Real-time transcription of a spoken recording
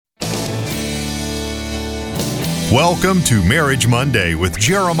Welcome to Marriage Monday with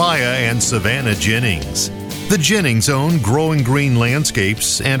Jeremiah and Savannah Jennings. The Jennings own Growing Green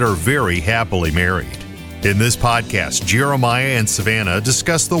Landscapes and are very happily married. In this podcast, Jeremiah and Savannah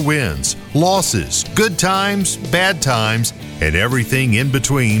discuss the wins, losses, good times, bad times, and everything in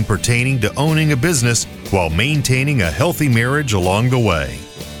between pertaining to owning a business while maintaining a healthy marriage along the way.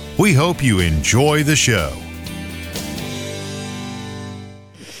 We hope you enjoy the show.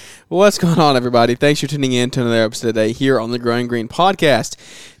 What's going on, everybody? Thanks for tuning in to another episode today here on the Growing Green podcast.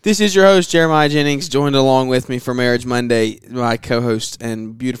 This is your host, Jeremiah Jennings, joined along with me for Marriage Monday, my co-host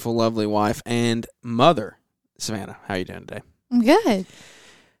and beautiful, lovely wife and mother, Savannah. How are you doing today? I'm good.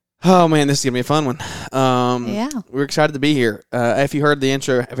 Oh, man, this is going to be a fun one. Yeah. We're excited to be here. If you heard the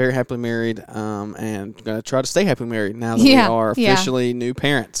intro, very happily married, and going to try to stay happily married now that we are officially new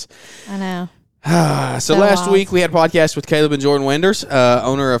parents. I know. So last week we had a podcast with Caleb and Jordan Wenders,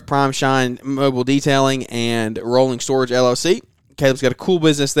 owner of Prime Shine Mobile Detailing and Rolling Storage LLC. Caleb's got a cool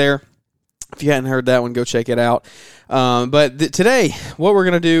business there. If you hadn't heard that one, go check it out. But today, what we're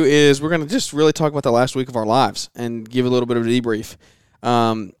going to do is we're going to just really talk about the last week of our lives and give a little bit of a debrief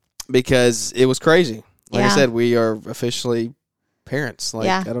because it was crazy. Like I said, we are officially parents.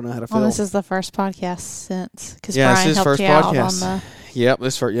 I don't know how to feel. Well, this is the first podcast since because Brian helped his first you podcast. out on the. Yep,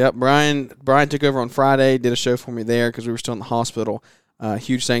 Brian took over on Friday, did a show for me there because we were still in the hospital.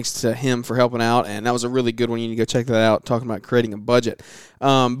 Huge thanks to him for helping out, and that was a really good one. You need to go check that out, talking about creating a budget.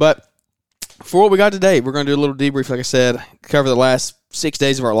 But for what we got today, we're going to do a little debrief, like I said, cover the last 6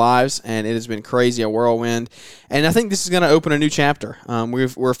 days of our lives, and it has been crazy, a whirlwind. And I think this is going to open a new chapter.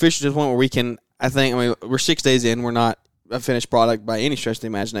 We're officially to the point where we're 6 days in, we're not a finished product by any stretch of the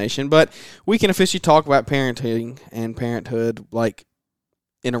imagination, but we can officially talk about parenting and parenthood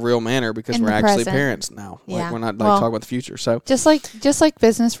in a real manner because we're actually parents now. Yeah. We're not talking about the future. So just like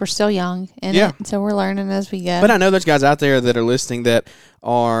business, we're still young in it, and so we're learning as we go. But I know there's guys out there that are listening that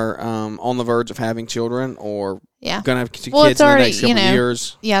are on the verge of having children or going to have kids in the next couple of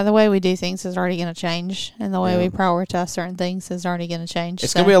years. Yeah, the way we do things is already going to change, and the way we prioritize certain things is already going to change.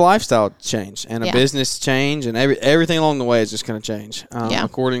 It's going to be a lifestyle change and a business change, and everything along the way is just going to change.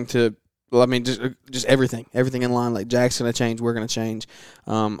 According to just everything in line. Like Jack's going to change, we're going to change.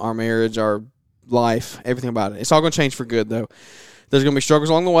 Our marriage, our life, everything about it. It's all going to change for good, though. There's going to be struggles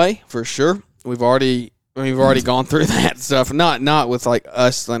along the way, for sure. We've already gone through that stuff. Not with like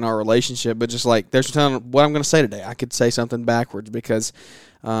us and our relationship, but just like there's what I'm going to say today. I could say something backwards because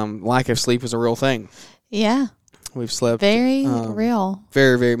lack of sleep is a real thing. Yeah. We've slept very real,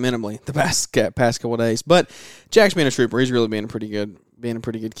 very, very minimally the past couple of days. But Jack's being a trooper. He's really being a pretty good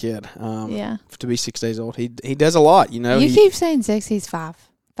kid. To be 6 days old, he does a lot. You keep saying 6. He's 5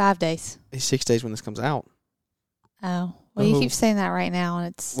 days. He's 6 days when this comes out. Oh well, you keep saying that right now, and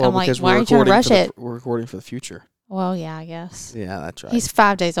it's I'm like, why are you trying to rush it? We're recording for the future. Well, yeah, I guess. Yeah, that's right. He's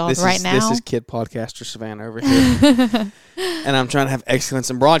 5 days old now. This is kid podcaster Savannah over here. And I'm trying to have excellence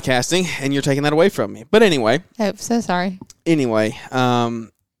in broadcasting, and you're taking that away from me. But anyway. Oh, so sorry. Anyway,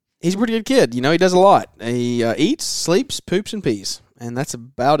 he's a pretty good kid. He does a lot. He eats, sleeps, poops, and pees. And that's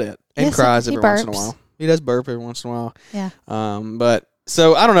about it. And cries every once in a while. He does burp every once in a while. Yeah. But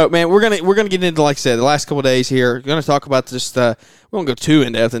so I don't know, man. We're gonna get into, like I said, the last couple of days here. We're gonna talk about just we won't go too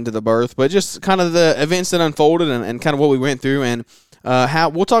in depth into the birth, but just kind of the events that unfolded and kind of what we went through and how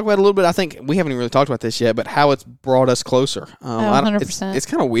we'll talk about it a little bit. I think we haven't even really talked about this yet, but how it's brought us closer. 100%. It's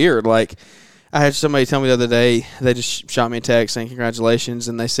kind of weird. Like I had somebody tell me the other day, they just shot me a text saying congratulations,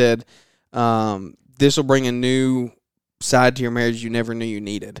 and they said this will bring a new side to your marriage you never knew you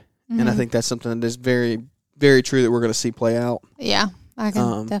needed. And I think that's something that is very, very true that we're going to see play out. Yeah, I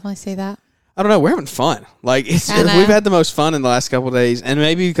can definitely see that. I don't know. We're having fun. Like we've had the most fun in the last couple of days, and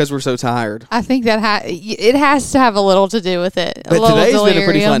maybe because we're so tired. I think that it has to have a little to do with it. But today's been a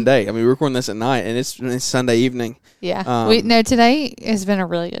pretty fun day. I mean, we're recording this at night, and it's Sunday evening. Yeah. Today has been a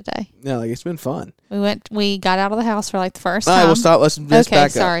really good day. Yeah, it's been fun. We got out of the house for like the first time. All right, we'll stop. Let's back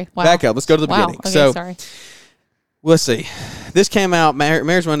up. Sorry. Wow. Back up. Let's go to the beginning. Okay, so, sorry. Let's see. This came out,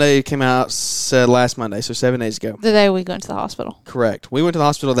 Marriage Monday came out last Monday, so 7 days ago. The day we went to the hospital. Correct. We went to the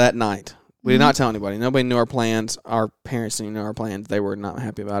hospital that night. We did not tell anybody. Nobody knew our plans. Our parents didn't know our plans. They were not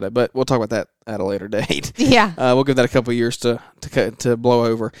happy about it, but we'll talk about that at a later date. Yeah. We'll give that a couple of years to blow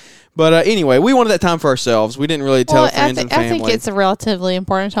over. But anyway, we wanted that time for ourselves. We didn't really tell friends and family. I think it's a relatively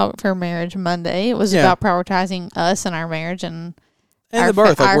important topic for Marriage Monday. It was about prioritizing us and our marriage and the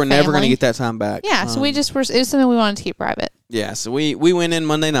birth. Like we're never going to get that time back. Yeah, so it was something we wanted to keep private. Yeah, so we went in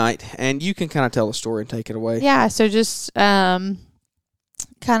Monday night, and you can kind of tell the story and take it away. Yeah, so just kind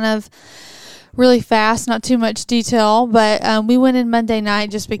of really fast, not too much detail, but we went in Monday night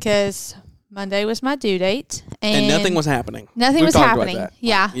just because Monday was my due date, and nothing was happening. Nothing was happening.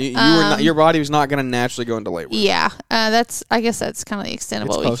 Yeah, you were not, your body was not going to naturally go into labor. Yeah, I guess that's kind of the extent of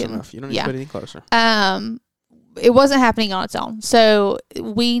what we can. Enough. You don't need to put any closer. It wasn't happening on its own, so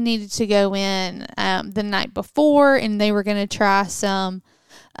we needed to go in the night before, and they were going to try some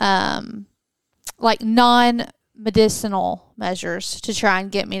like non-medicinal measures to try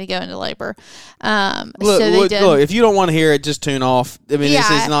and get me to go into labor. Look, if you don't want to hear it, just tune off. I mean, this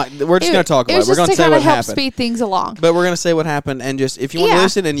is not. We're just going to talk about it. We're going to say what happened. Speed things along. But we're going to say what happened, and just if you want to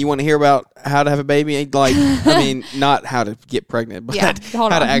listen and you want to hear about how to have a baby, like I mean, not how to get pregnant, but how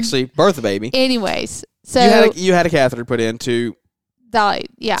to actually birth a baby. Anyways, so you had a catheter put in to dilate.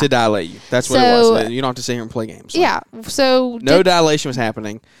 Yeah, to dilate you. That's what it was. You don't have to sit here and play games. Yeah. So no dilation was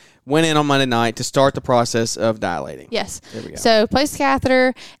happening. Went in on Monday night to start the process of dilating. Yes. There we go. So placed the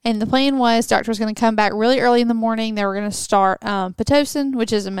catheter, and the plan was doctor was going to come back really early in the morning. They were going to start Pitocin,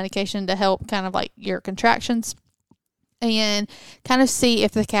 which is a medication to help kind of like your contractions, and kind of see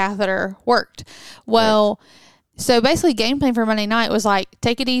if the catheter worked. Well, so basically game plan for Monday night was like,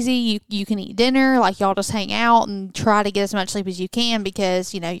 take it easy. You can eat dinner. Like y'all just hang out and try to get as much sleep as you can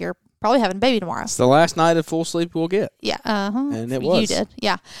because, you're probably having a baby tomorrow. It's the last night of full sleep we'll get. Yeah. And it was. You did.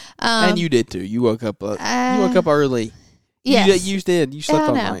 Yeah. And you did too. You woke up. You woke up early. Yes. You did. You slept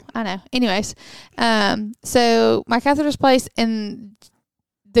all night. I know. Anyways, so my catheter's placed, and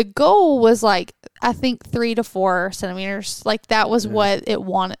the goal was like, I think 3 to 4 centimeters. Like that was what it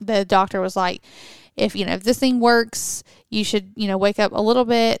wanted. The doctor was like, if this thing works, you should wake up a little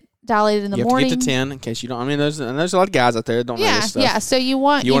bit. Dilated in the morning. You have to get to 10 in case you don't. I mean, there's a lot of guys out there that don't know this stuff. Yeah. So you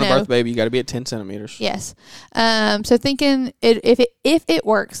want to birth a baby, you got to be at 10 centimeters. Yes. So thinking if it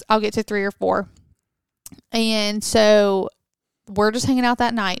works, I'll get to 3 or 4. And so we're just hanging out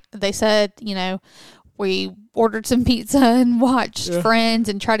that night. They said, we ordered some pizza and watched Friends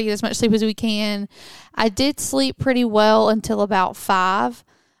and tried to get as much sleep as we can. I did sleep pretty well until about 5.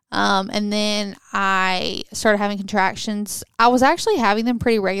 And then I started having contractions. I was actually having them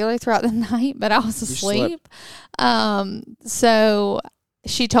pretty regularly throughout the night, but I was asleep. So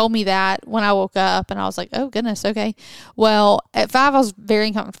she told me that when I woke up, and I was like, oh goodness. Okay. Well, at 5, I was very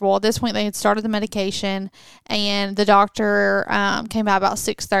uncomfortable. At this point, they had started the medication, and the doctor, came by about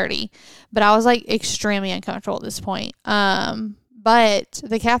 6:30, but I was like extremely uncomfortable at this point. But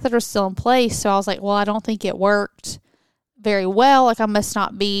the catheter was still in place. So I was like, well, I don't think it worked very well. Like I must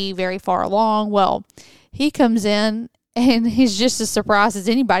not be very far along. Well, he comes in and he's just as surprised as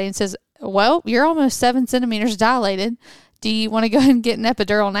anybody and says, well, you're almost 7 centimeters dilated. Do you want to go ahead and get an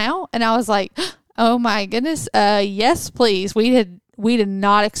epidural now? And I was like, oh my goodness. Yes, please. We did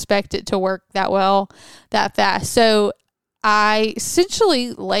not expect it to work that well, that fast. So I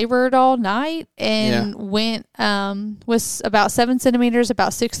essentially labored all night and went, was about 7 centimeters,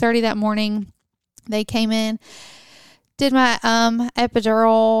 about 6:30 that morning. They came in, did my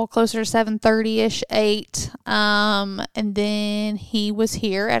epidural closer to 7:30ish, 8, and then he was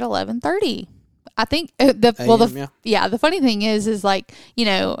here at 11:30. I think the funny thing is like,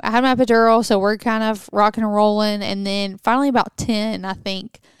 I had my epidural, so we're kind of rocking and rolling, and then finally about 10, I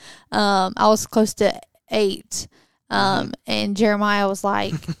think, I was close to 8. And Jeremiah was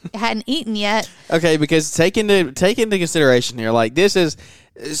like, hadn't eaten yet. Okay, because take into consideration here, like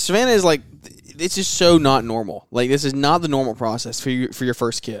Savannah is like, it's just so not normal. Like this is not the normal process for your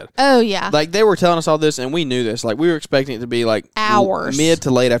first kid. Oh yeah. Like they were telling us all this, and we knew this. Like we were expecting it to be like hours, mid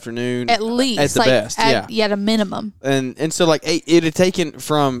to late afternoon, at least at the best. At a minimum. And so like it had taken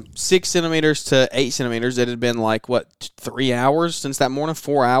from 6 centimeters to 8 centimeters. It had been like 3 hours since that morning,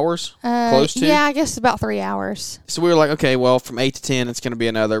 4 hours, close to. Yeah, I guess about 3 hours. So we were like, okay, well from 8 to 10, it's going to be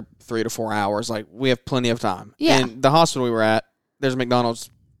another 3 to 4 hours. Like we have plenty of time. Yeah. And the hospital we were at, there's a McDonald's.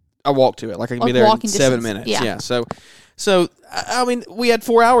 I walked to it. Like I can be there in 7 minutes. Yeah. So I mean, we had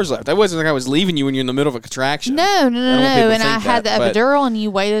 4 hours left. It wasn't like I was leaving you when you're in the middle of a contraction. No. And I had the epidural, and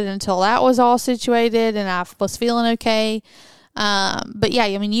you waited until that was all situated, and I was feeling okay. But yeah,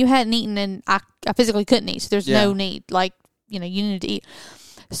 I mean, you hadn't eaten, and I physically couldn't eat. So there's no need. Like, you needed to eat.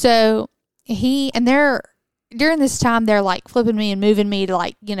 So during this time, they're like flipping me and moving me to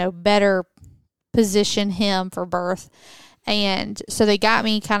like, better position him for birth. And so they got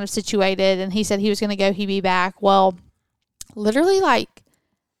me kind of situated, and he said he was going to go, he'd be back. Well, literally like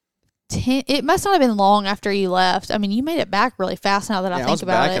 10, it must not have been long after you left. I mean, you made it back really fast now that I think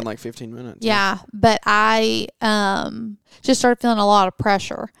about it. I was back in like 15 minutes. Yeah. But I just started feeling a lot of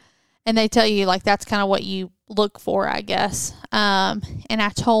pressure, and they tell you like that's kind of what you look for, I guess. And I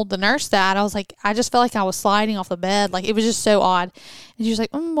told the nurse that. I was like, I just felt like I was sliding off the bed. Like it was just so odd. And she was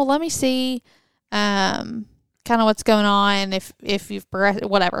like, well, let me see. kind of what's going on, if you've progressed,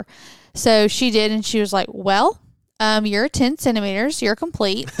 whatever. So she did, and she was like, well, you're 10 centimeters. You're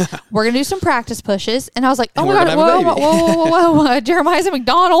complete. We're going to do some practice pushes. And I was like, oh my God, whoa. Jeremiah's at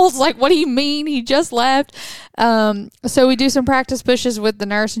McDonald's. Like, what do you mean? He just left. So we do some practice pushes with the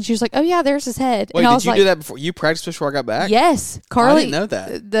nurse, and she was like, oh yeah, there's his head. Wait, and I did was you like, do that before? You practiced before I got back? yes. I Carly, didn't know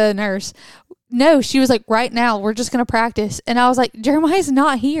that. the nurse. No, she was like, right now, we're just going to practice. And I was like, Jeremiah's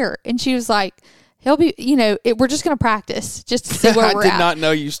not here. And she was like, he'll be, we're just going to practice just to see where we're at. I did not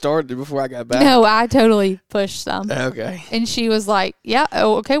know you started before I got back. No, I totally pushed some. Okay. And she was like, yeah,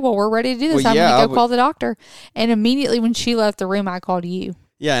 oh, okay, well, we're ready to do this. Well, I'm yeah, going to go call the doctor. And immediately when she left the room, I called you.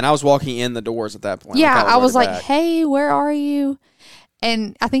 Yeah, and I was walking in the doors at that point. Yeah, I was like, back. hey, where are you?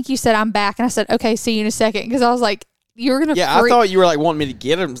 And I think you said, I'm back. And I said, okay, see you in a second. Because I was like, you were going to Yeah, I thought you were like wanting me to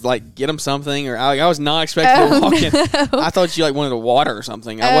get him something, or I was not expecting to walk in. I thought you like wanted a water or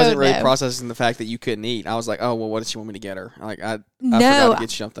something. I wasn't really processing the fact that you couldn't eat. I was like, oh well, what did she want me to get her? Like I forgot to get you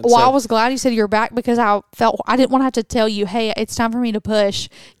something. Well, I was glad you said you were back because I felt I didn't want to have to tell you, hey, it's time for me to push.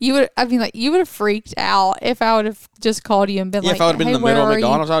 You would have freaked out if I would have just called you and been like, if I would have been hey, in the middle of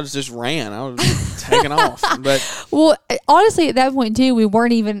McDonald's, I would have just ran. I would have taken off. But well, honestly, at that point too,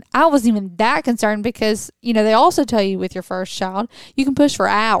 I wasn't even that concerned because they also tell you with your first child, you can push for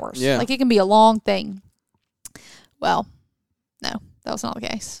hours. Yeah. Like it can be a long thing. Well, no, that was not the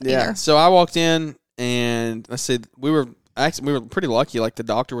case. Yeah. Either. So I walked in, and I said we were pretty lucky. Like the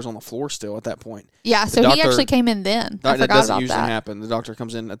doctor was on the floor still at that point. Yeah. So he actually came in then. I forgot that doesn't about usually that. happen. The doctor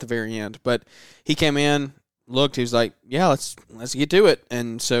comes in at the very end, but he came in, looked. He was like, "Yeah, let's get to it."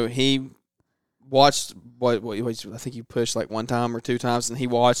 And so he watched what I think he pushed like one time or two times, and he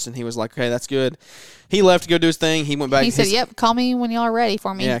watched, and he was like, "Okay, that's good." He left to go do his thing. He went back. He said, "Yep, call me when y'all are ready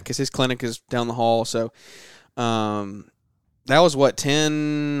for me." Yeah, because his clinic is down the hall. So, that was what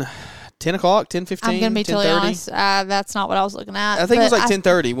 10 o'clock, 10:15. I'm gonna be totally honest. That's not what I was looking at. I think it was like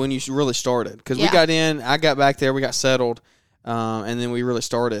 10:30 when you really started because we Yeah. got in. I got back there. We got settled. And then we really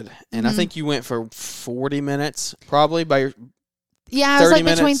started. And I think you went for 40 minutes probably by your. Yeah, it was like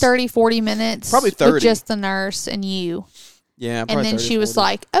 30 between minutes. 30, 40 minutes. Probably 30. With just the nurse and you. Yeah, And probably then 30, she was 40.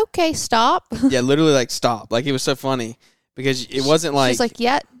 like, okay, stop. Yeah, literally like stop. Like it was so funny because it wasn't like. She's like,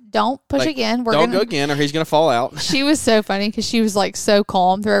 yeah, don't push like, again. Don't go again or he's going to fall out. She was so funny because she was like so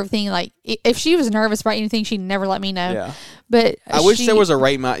calm through everything. Like if she was nervous about anything, she'd never let me know. Yeah. But I wish there was a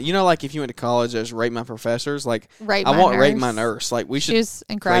rate my, like if you went to college, there's rate my professors. Like rate I my want nurse. rate my nurse. Like we should She was rate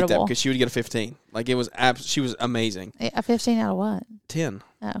that incredible. because she would get a 15. Like it was she was amazing. A 15 out of what? 10.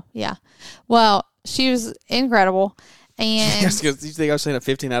 Oh, yeah. Well, she was incredible. And Yes, because you think I was saying a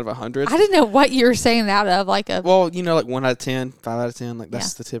 15 out of 100? I didn't know what you were saying out of. Like a Well, like 1 out of 10, 5 out of 10. Like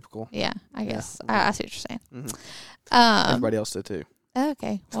that's the typical. Yeah, I guess. Yeah. I see what you're saying. Mhm. Everybody else did too.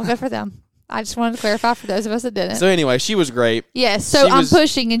 Okay. Well, good for them. I just wanted to clarify for those of us that didn't. So anyway, she was great. Yes. So She I'm was-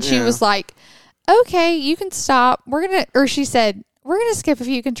 pushing, and she yeah. was like, "Okay, you can stop. Or she said, we're gonna skip a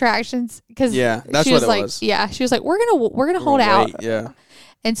few contractions because Yeah, that's she what was it like, was. yeah, she was like, we're gonna hold Wait, out. Yeah.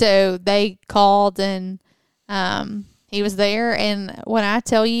 And so they called, and he was there. And when I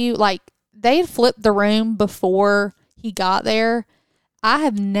tell you, like, they had flipped the room before he got there. I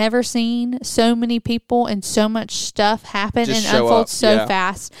have never seen so many people and so much stuff happen Just and show unfold up, so yeah.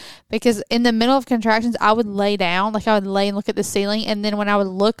 fast. Because in the middle of contractions, I would lay down, like I would lay and look at the ceiling, and then when I would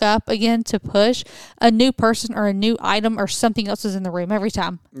look up again to push, a new person or a new item or something else was in the room every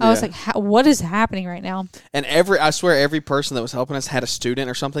time. I was Yeah. like, what is happening right now? And I swear every person that was helping us had a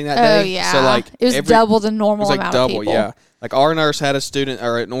student or something that Oh day. yeah, So like it was double the normal It was like amount double, of people. yeah. Like our nurse had a student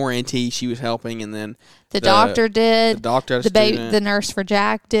or an orientee she was helping, and then The doctor did. the doctor had a The baby, student. the nurse for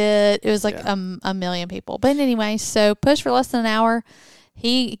Jack did. It was like Yeah. a million people. But anyway, so push for less than an hour.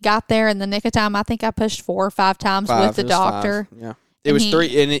 He got there in the nick of time. I think I pushed 4 or 5 times with the it was doctor. 5. Yeah, it was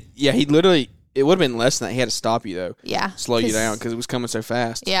 3, and he literally. It would have been less than that. He had to stop you though, Yeah, slow you 'cause- down because it was coming so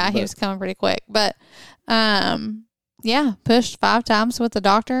fast. Yeah, he But- was coming pretty quick. But yeah, pushed 5 times with the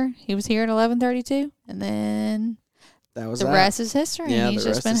doctor. He was here at 11:32, and then That was the that. rest is history. Yeah, and he's the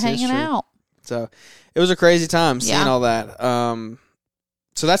just rest been is hanging history. out. So it was a crazy time seeing Yeah. all that.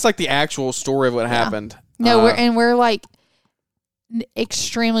 So that's like the actual story of what happened. No, we're like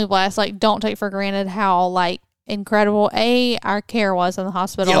extremely blessed. Like, don't take for granted how like incredible our care was in the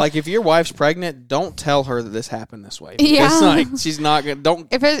hospital. Yeah, like if your wife's pregnant, don't tell her that this happened this way. Yeah. Because like she's not gonna. Don't.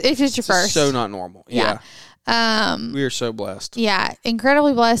 if it's your It's first, so not normal. Yeah. We are so blessed. Yeah,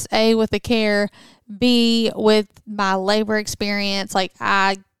 incredibly blessed. A, with the care. B, with my labor experience. Like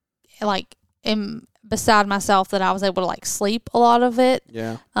I am beside myself that I was able to like sleep a lot of it.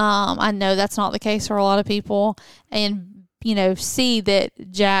 Yeah. I know that's not the case for a lot of people. And see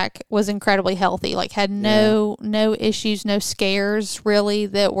that Jack was incredibly healthy, like had no issues, no scares really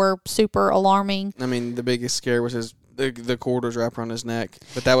that were super alarming. I mean, the biggest scare was the cord was wrapped around his neck,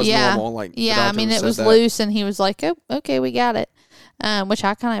 but that was normal. Like, I mean, it was loose, and he was like, "Oh, okay, we got it," which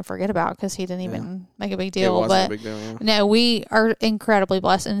I kind of forget about because he didn't even make a big deal. It wasn't a big deal. Yeah. No, we are incredibly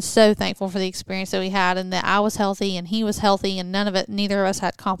blessed and so thankful for the experience that we had, and that I was healthy and he was healthy, and neither of us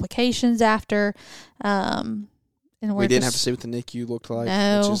had complications after. And we didn't have to see what the NICU looked like,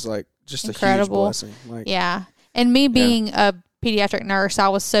 which is like just incredible. A huge blessing. Like, yeah, and me being a pediatric nurse, I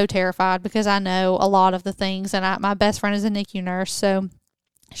was so terrified because I know a lot of the things, and my best friend is a NICU nurse, so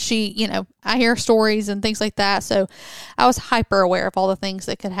she, I hear stories and things like that, so I was hyper aware of all the things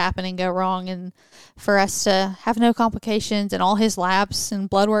that could happen and go wrong, and for us to have no complications, and all his labs and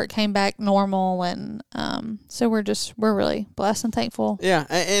blood work came back normal, and so we're really blessed and thankful. Yeah,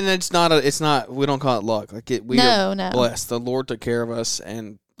 and it's not we don't call it luck. Like we are blessed. The Lord took care of us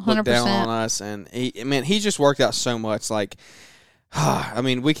and looked 100%. Down on us, and he just worked out so much. Like, I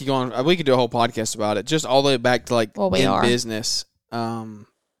mean, we could go on. We could do a whole podcast about it, just all the way back to like business.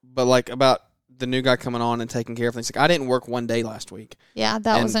 But like about the new guy coming on and taking care of things. Like, I didn't work one day last week. Yeah,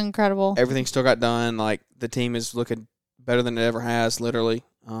 that was incredible. Everything still got done. Like, the team is looking better than it ever has. Literally,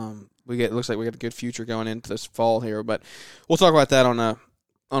 it looks like we got a good future going into this fall here. But we'll talk about that on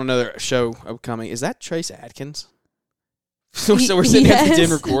another show upcoming. Is that Trace Adkins? So we're sitting here at the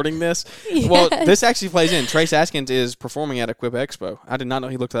gym recording this. Yes. Well, this actually plays in. Trace Adkins is performing at Equip Expo. I did not know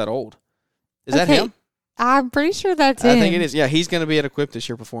he looked that old. Is that him? I'm pretty sure that's him. I think it is. Yeah, he's going to be at Equip this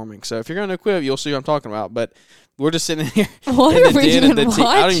year performing. So if you're going to Equip, you'll see what I'm talking about. But we're just sitting here. What are we even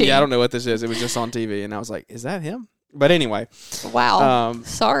watching? I don't know what this is. It was just on TV, and I was like, "Is that him?" But anyway, wow.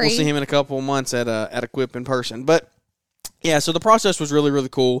 Sorry. We'll see him in a couple of months at Equip in person. But yeah, so the process was really, really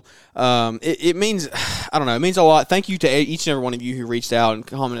cool. It means, I don't know, it means a lot. Thank you to each and every one of you who reached out and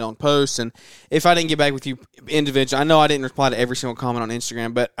commented on posts. And if I didn't get back with you individually, I know I didn't reply to every single comment on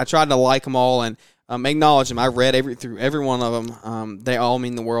Instagram, but I tried to like them all and acknowledge them. I read through every one of them. They all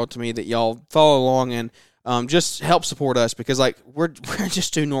mean the world to me that y'all follow along and just help support us, because like we're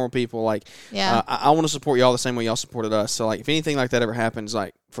just two normal people. Like, I want to support y'all the same way y'all supported us. So like, if anything like that ever happens,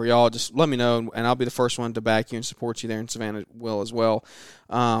 like for y'all, just let me know, and I'll be the first one to back you and support you there. And Savannah will as well.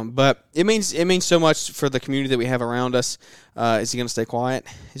 But it means so much for the community that we have around us. Is he going to stay quiet?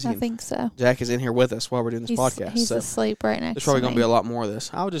 I think so. Jack is in here with us while we're doing this podcast. He's asleep right next. There's probably going to be a lot more of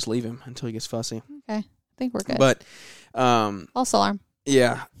this. I'll just leave him until he gets fussy. Okay, I think we're good. But false alarm.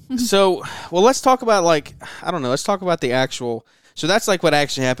 Yeah. So, well, let's talk about, like, I don't know, let's talk about the actual, so that's, like, what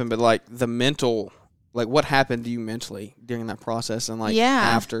actually happened, but, like, the mental, like, what happened to you mentally during that process, and, like,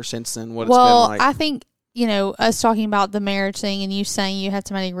 after, since then, what it's been like? Well, I think, us talking about the marriage thing and you saying you had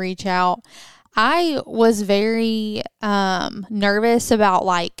somebody reach out, I was very nervous about,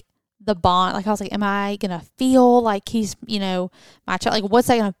 like, the bond. Like, I was like, am I going to feel like he's, my child? Like, what's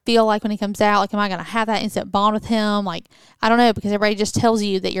that going to feel like when he comes out? Like, am I going to have that instant bond with him? Like, I don't know, because everybody just tells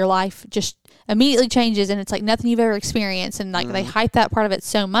you that your life just immediately changes and it's like nothing you've ever experienced. And like, they hype that part of it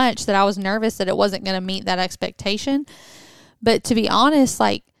so much that I was nervous that it wasn't going to meet that expectation. But to be honest,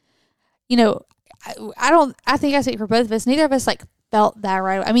 like, I think I speak for both of us. Neither of us like felt that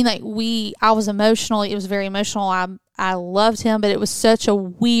right. I mean, like I was emotional. It was very emotional. I loved him, but it was such a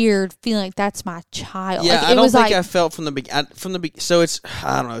weird feeling. Like, that's my child. Yeah, like, I don't think I felt from the beginning. So it's,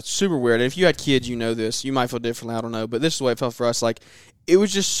 I don't know, it's super weird. And if you had kids, you know this. You might feel differently. I don't know. But this is the way it felt for us. Like, it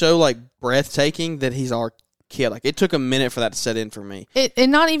was just so, like, breathtaking that he's our kid. Like, it took a minute for that to set in for me.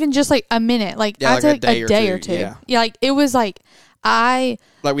 And not even just, like, a minute. Like, I took a day or two. Yeah, like, it was, like, we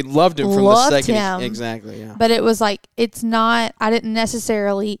loved him from the second. Exactly, yeah. But it was, like, it's not, I didn't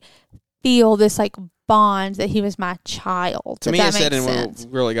necessarily feel this, like, bond that he was my child. To me, it said, and we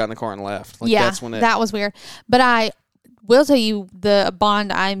really got in the car and left. Like, that's when that was weird. But I will tell you, the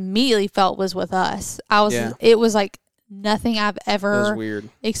bond I immediately felt was with us. It was like nothing I've ever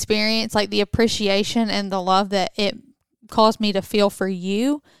experienced. Like, the appreciation and the love that it caused me to feel for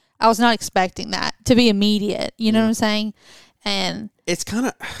you. I was not expecting that to be immediate. You know what I'm saying? And it's kind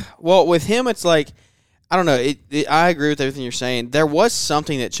of, well, with him, it's like, I don't know. I agree with everything you're saying. There was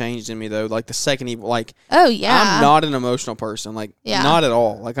something that changed in me, though. Like, the second he, like, oh yeah, I'm not an emotional person. Like, not at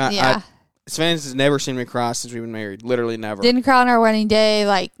all. Like, Savannah's has never seen me cry since we've been married. Literally never. Didn't cry on our wedding day.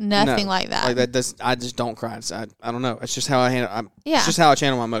 Like, nothing like that. Like that. I just don't cry. I don't know. It's just how I handle. It's just how I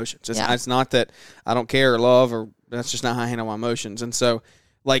channel my emotions. It's not that I don't care or love, or that's just not how I handle my emotions. And so,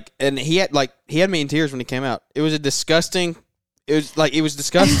 like, and he had me in tears when he came out. It was disgusting. It was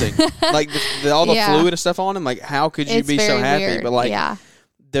disgusting. Like, all the fluid and stuff on him. Like, how could you be so happy? Weird. But like,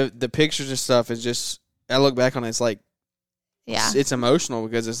 the pictures and stuff is just, I look back on it, it's like, Yeah. It's emotional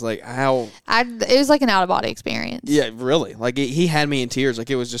because it's like how it was like an out of body experience. Yeah, really. Like he had me in tears. Like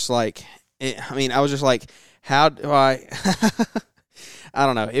it was just like, I was just like, how do I? I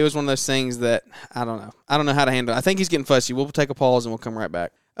don't know. It was one of those things that I don't know. I don't know how to handle it. I think he's getting fussy. We'll take a pause and we'll come right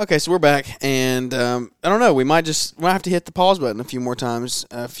back. Okay, so we're back, and I don't know. We might have to hit the pause button a few more times,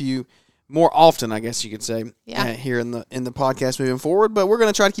 a few more often, I guess you could say. Yeah. Here in the podcast moving forward, but we're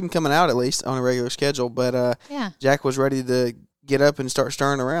going to try to keep him coming out at least on a regular schedule. But Jack was ready to get up and start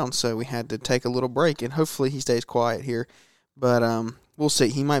stirring around, so we had to take a little break, and hopefully he stays quiet here. But we'll see.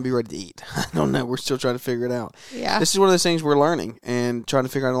 He might be ready to eat. I don't know. We're still trying to figure it out. Yeah. This is one of those things we're learning and trying to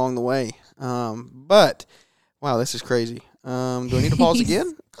figure out along the way. But wow, this is crazy. Do I need to pause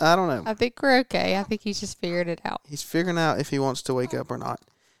again? I don't know. I think we're okay. I think he's just figured it out. He's figuring out if he wants to wake up or not.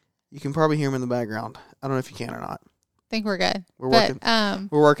 You can probably hear him in the background. I don't know if you can or not. I think we're good. We're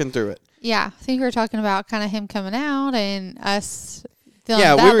working through it. Yeah, I think we were talking about kind of him coming out and us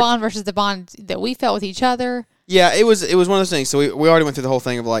feeling bond versus the bond that we felt with each other. Yeah, it was one of those things. So we already went through the whole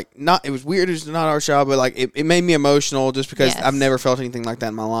thing of like, it was weird. It was not our show, but like it made me emotional just because I've never felt anything like that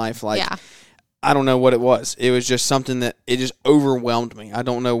in my life. Like, I don't know what it was. It was just something that it just overwhelmed me. I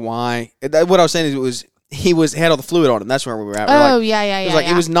don't know why. What I was saying is he had all the fluid on him. That's where we were at. Oh, like, yeah. It was like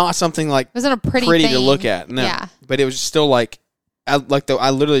it was not something like it wasn't a pretty to look at. No, but it was still like. I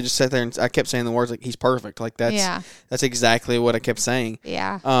literally just sat there and I kept saying the words like he's perfect. Like that's exactly what I kept saying.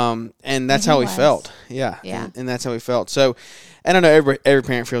 Yeah. And that's how he felt. Yeah. Yeah. And that's how he felt. So, I don't know. Every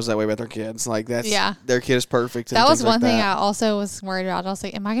parent feels that way about their kids. Like their kid is perfect. That was one thing I also was worried about. I was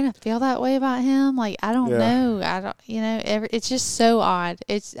like, am I going to feel that way about him? Like I don't know. I don't. It's just so odd.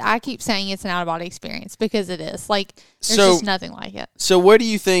 I keep saying it's an out of body experience because it is. Like there's just nothing like it. So what do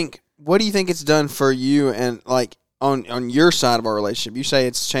you think? What do you think it's done for you and like? On your side of our relationship, you say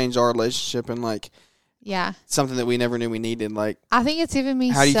it's changed our relationship and like, something that we never knew we needed. Like, I think it's given me.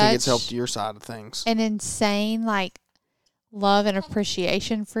 How do you think it's helped your side of things? An insane like love and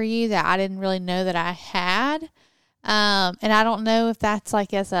appreciation for you that I didn't really know that I had, and I don't know if that's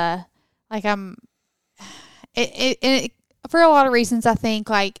like as a like I'm. It for a lot of reasons I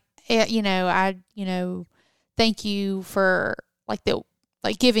think like thank you for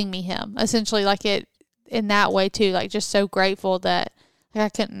giving me him essentially like it. In that way too, like just so grateful that like I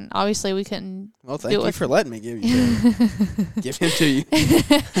couldn't. Obviously, we couldn't. Well, thank you for letting me give him to you.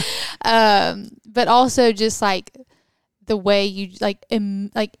 But also just like the way you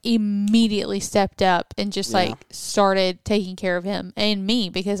immediately stepped up and just like started taking care of him and me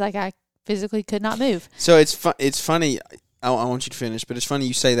because like I physically could not move. So it's funny. I want you to finish, but it's funny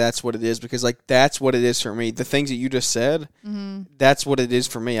you say that's what it is because like that's what it is for me. The things that you just said, that's what it is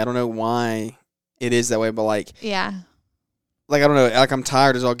for me. I don't know why. It is that way, but like I don't know, like I'm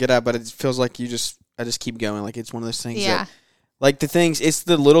tired as I'll get out, but it feels like I just keep going. Like it's one of those things that, like the things, it's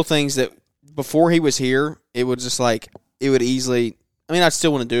the little things that before he was here, it would just like it would easily. I mean, I'd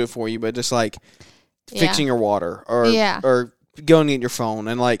still want to do it for you, but just like fixing your water or going to get your phone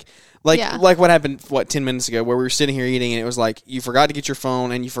and like what happened 10 minutes ago where we were sitting here eating and it was like you forgot to get your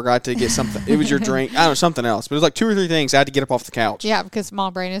phone and you forgot to get something. It was your drink. I don't know, something else. But it was like 2 or 3 things. I had to get up off the couch. Yeah, because my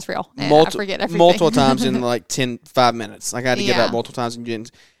brain is real. And I forget everything. Multiple times in like 5 minutes. Like I had to get up multiple times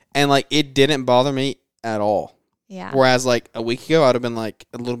and like it didn't bother me at all. Yeah. Whereas like a week ago I'd have been like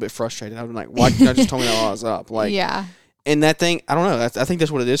a little bit frustrated. I'd been like, why couldn't you just tell me that while I was up? Like and that thing, I don't know. I think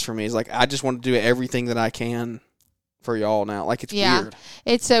that's what it is for me. Is like I just want to do everything that I can for y'all now. Like it's weird.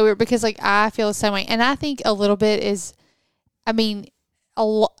 It's so weird because like I feel the same way, and I think a little bit is, some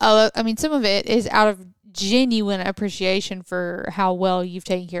of it is out of genuine appreciation for how well you've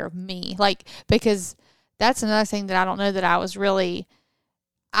taken care of me. Like because that's another thing that I don't know that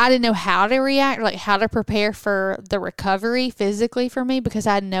I didn't know how to react, like how to prepare for the recovery physically for me because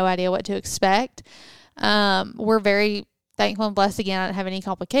I had no idea what to expect. We're very thankful and blessed again. I didn't have any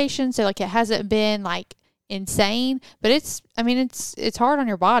complications, so like it hasn't been like insane, but it's hard on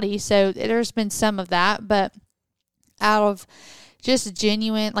your body, so there's been some of that, but out of just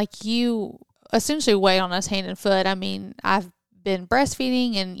genuine, like you essentially wait on us hand and foot. I mean, I've been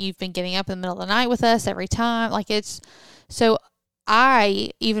breastfeeding and you've been getting up in the middle of the night with us every time, like it's so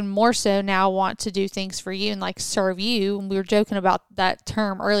I even more so now want to do things for you and like serve you. And we were joking about that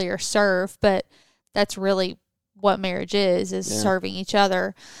term earlier, serve, but that's really what marriage is serving each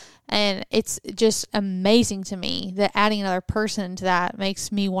other. And it's just amazing to me that adding another person to that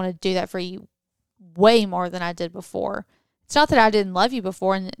makes me want to do that for you way more than I did before. It's not that I didn't love you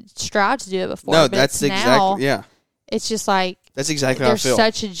before and strive to do it before. No, that's exactly, It's just like, that's exactly how I feel.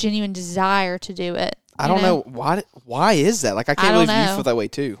 There's such a genuine desire to do it. I don't know why is that? Like I can't believe you feel that way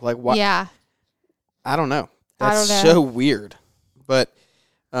too. Like why? Yeah. I don't know. That's I don't know. so weird. But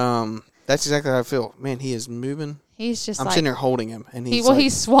that's exactly how I feel. Man, he is moving. He's just I'm like, sitting there holding him, and he's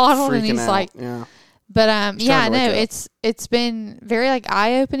he's swaddled and freaking he's out. like, yeah. but yeah, to no, wake up. it's been very like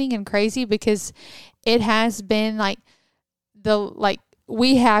eye opening and crazy because it has been like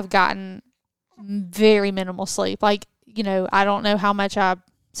we have gotten very minimal sleep. Like, you know, I don't know how much I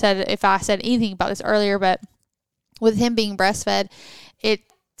said, if I said anything about this earlier, but with him being breastfed, it's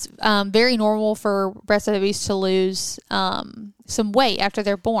very normal for breastfed babies to lose some weight after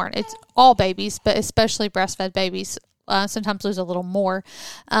they're born. It's all babies, but especially breastfed babies sometimes lose a little more.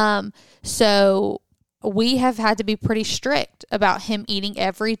 So we have had to be pretty strict about him eating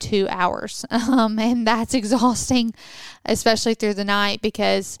every 2 hours. And that's exhausting, especially through the night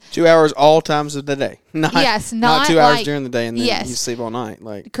because 2 hours all times of the day. Not 2 hours like, during the day and then yes. you sleep all night.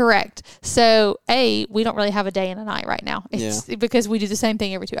 Like correct. So we don't really have a day and a night right now. It's because we do the same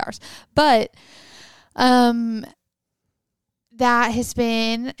thing every 2 hours. But that has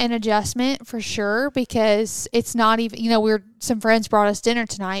been an adjustment for sure because it's not even, you know, some friends brought us dinner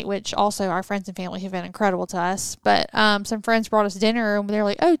tonight, which also our friends and family have been incredible to us. But some friends brought us dinner and they're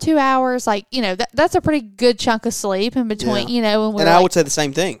like, 2 hours. Like, you know, that's a pretty good chunk of sleep in between, you know. And I would say the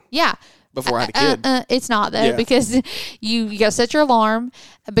same thing. Yeah. Before I had a kid. It's not though because you got to set your alarm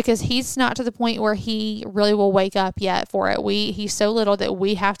because he's not to the point where he really will wake up yet for it. He's so little that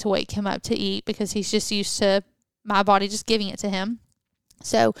we have to wake him up to eat because he's just used to my body just giving it to him.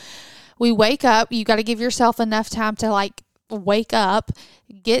 So we wake up. You got to give yourself enough time to like wake up,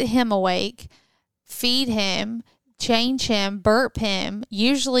 get him awake, feed him, change him, burp him.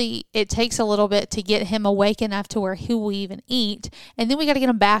 Usually it takes a little bit to get him awake enough to where he will even eat. And then we got to get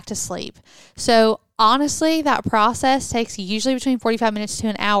him back to sleep. So honestly, that process takes usually between 45 minutes to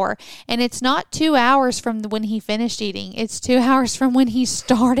an hour. And it's not 2 hours from when he finished eating. It's 2 hours from when he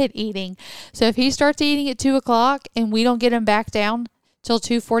started eating. So if he starts eating at 2 o'clock and we don't get him back down till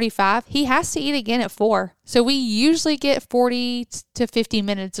 2:45, he has to eat again at 4. So we usually get 40 to 50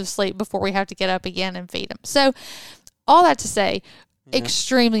 minutes of sleep before we have to get up again and feed him. So all that to say,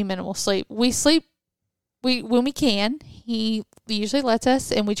 extremely minimal sleep. We sleep when we can. He usually lets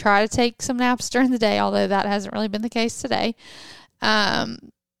us, and we try to take some naps during the day, although that hasn't really been the case today.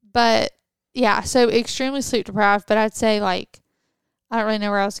 But yeah, so extremely sleep deprived, but I'd say like, I don't really know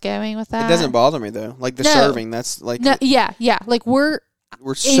where I was going with that. It doesn't bother me though. Like the serving, that's like like we're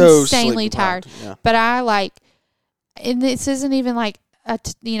so insanely tired. Yeah. But I like, and this isn't even like a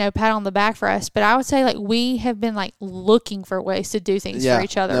pat on the back for us, but I would say like we have been like looking for ways to do things for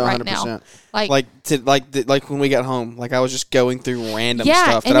each other right 100%. Now. Like when we got home, like I was just going through random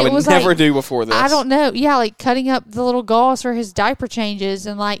stuff that I would never do before this. I don't know. Yeah, like cutting up the little gauze for his diaper changes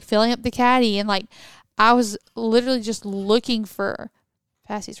and like filling up the caddy, and like I was literally just looking for.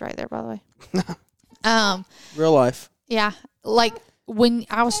 Passie's right there, by the way. Real life. Yeah, like when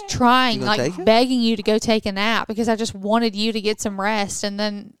I was trying, like begging you to go take a nap because I just wanted you to get some rest, and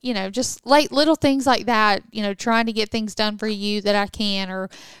then just like little things like that. Trying to get things done for you that I can, or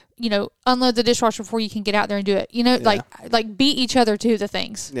unload the dishwasher before you can get out there and do it. Like beat each other to the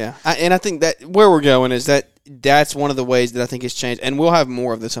things. Yeah, and I think that where we're going is that's one of the ways that I think it's changed, and we'll have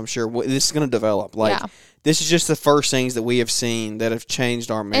more of this. I'm sure this is going to develop. This is just the first things that we have seen that have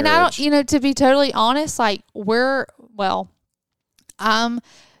changed our marriage. And I don't, to be totally honest, like I'm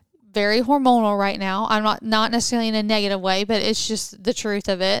very hormonal right now. I'm not necessarily in a negative way, but it's just the truth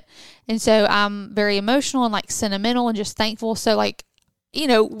of it. And so I'm very emotional and like sentimental and just thankful. So like,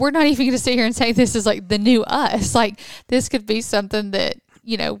 we're not even going to sit here and say this is like the new us. Like this could be something that,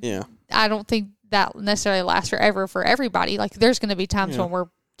 I don't think that necessarily lasts forever for everybody. Like there's going to be times when we're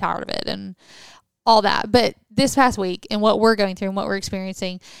tired of it and all that. But this past week and what we're going through and what we're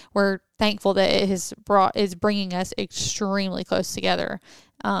experiencing, we're thankful that it is bringing us extremely close together.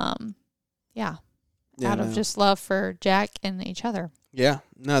 Out of just love for Jack and each other. Yeah,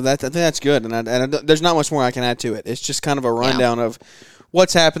 no, I think that's good, and there's not much more I can add to it. It's just kind of a rundown of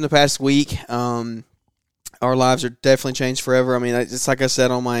what's happened the past week. Our lives are definitely changed forever. I mean, it's like I said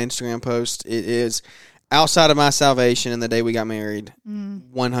on my Instagram post. It is outside of my salvation and the day we got married,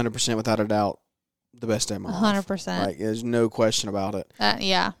 100% without a doubt, the best day of my life. 100%. Like, there's no question about it.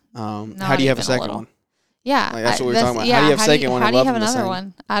 Yeah. How do you have a second one? Yeah, that's what we're talking about. How do you have a second one? How and do you love have them another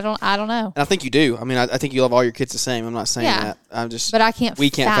one? I don't know. And I think you do. I mean, I think you love all your kids the same. I'm not saying that. But I can't. We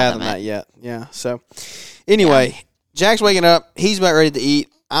can't fathom that yet. Yeah. So, anyway, Jack's waking up. He's about ready to eat.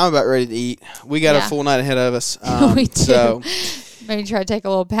 I'm about ready to eat. We got a full night ahead of us. We do. So, Maybe try to take a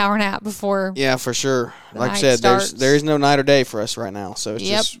little power nap before. Yeah, for sure. Like I night said, starts. there is no night or day for us right now. So it's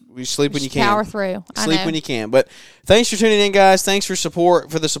Yep. just we sleep when you Just can. power through. I Sleep know. when you can. But thanks for tuning in, guys. Thanks for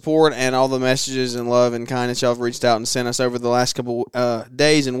the support and all the messages and love and kindness y'all have reached out and sent us over the last couple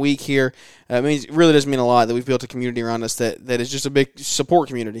days and week here. It really does mean a lot that we've built a community around us that is just a big support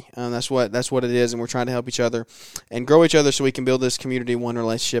community. That's what it is, and we're trying to help each other and grow each other so we can build this community one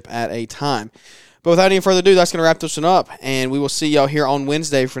relationship at a time. But without any further ado, that's going to wrap this one up, and we will see y'all here on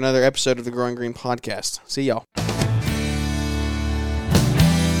Wednesday for another episode of the Growing Green Podcast. See y'all.